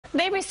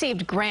They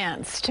received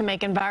grants to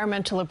make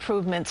environmental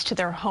improvements to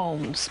their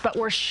homes, but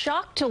were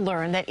shocked to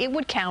learn that it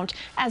would count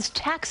as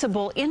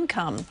taxable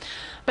income.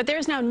 But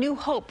there's now new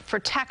hope for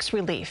tax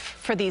relief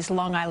for these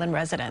Long Island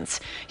residents.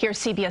 Here's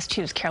CBS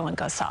 2's Carolyn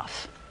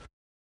Gusoff.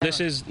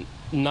 This is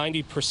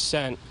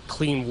 90%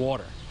 clean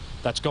water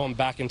that's going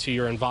back into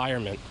your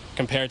environment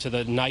compared to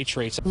the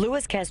nitrates.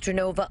 Louis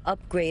Castronova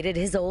upgraded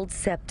his old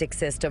septic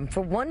system for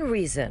one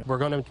reason. We're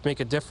going to make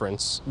a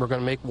difference. We're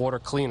going to make water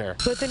cleaner.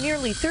 But the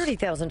nearly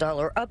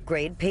 $30,000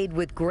 upgrade paid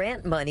with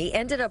grant money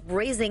ended up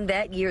raising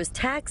that year's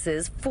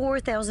taxes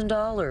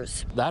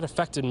 $4,000. That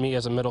affected me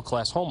as a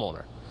middle-class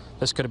homeowner.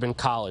 This could have been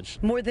college.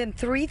 More than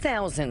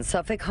 3,000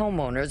 Suffolk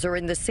homeowners are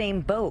in the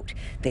same boat.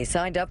 They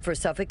signed up for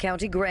Suffolk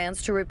County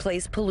grants to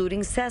replace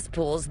polluting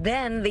cesspools.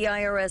 Then the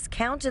IRS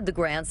counted the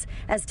grants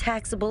as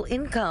taxable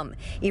income,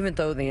 even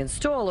though the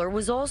installer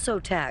was also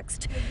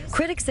taxed.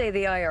 Critics say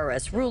the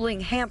IRS ruling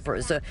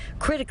hampers a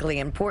critically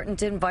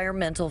important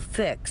environmental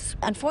fix.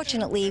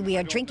 Unfortunately, we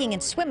are drinking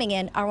and swimming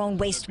in our own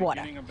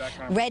wastewater.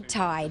 Red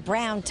tide,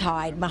 brown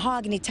tide,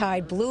 mahogany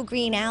tide,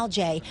 blue-green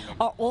algae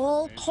are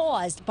all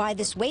caused by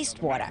this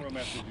wastewater.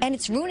 And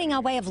it's ruining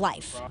our way of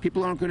life.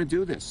 People aren't going to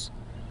do this.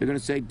 They're going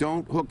to say,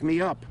 don't hook me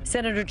up.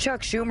 Senator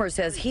Chuck Schumer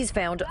says he's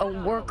found a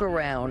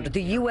workaround,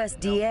 the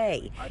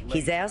USDA.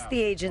 He's asked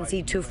the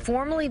agency to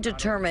formally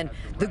determine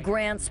the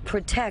grants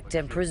protect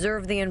and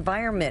preserve the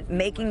environment,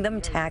 making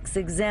them tax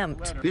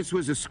exempt. This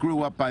was a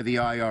screw up by the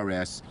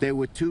IRS. They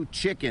were too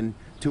chicken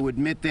to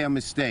admit their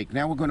mistake.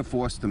 Now we're going to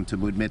force them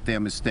to admit their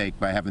mistake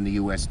by having the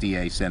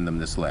USDA send them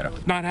this letter.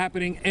 Not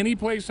happening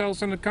anyplace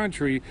else in the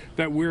country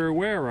that we're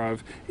aware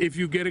of. If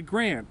you get a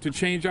grant to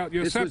change out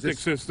your septic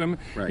system,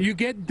 you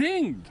get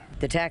dinged.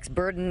 The tax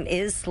burden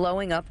is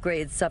slowing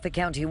upgrades Suffolk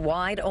County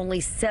wide.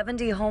 Only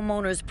 70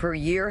 homeowners per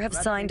year have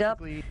signed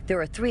up. There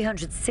are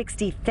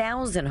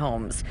 360,000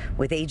 homes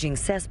with aging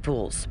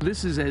cesspools.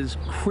 This is as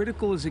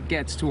critical as it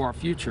gets to our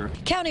future.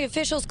 County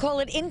officials call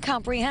it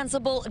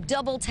incomprehensible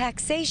double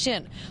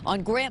taxation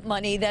on grant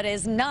money that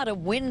is not a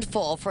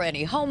windfall for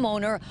any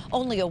homeowner,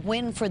 only a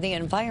win for the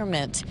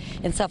environment.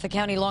 In Suffolk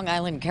County, Long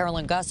Island,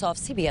 Carolyn Gusoff,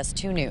 CBS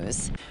 2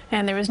 News.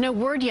 And there is no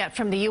word yet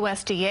from the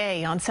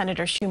USDA on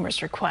Senator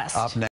Schumer's request.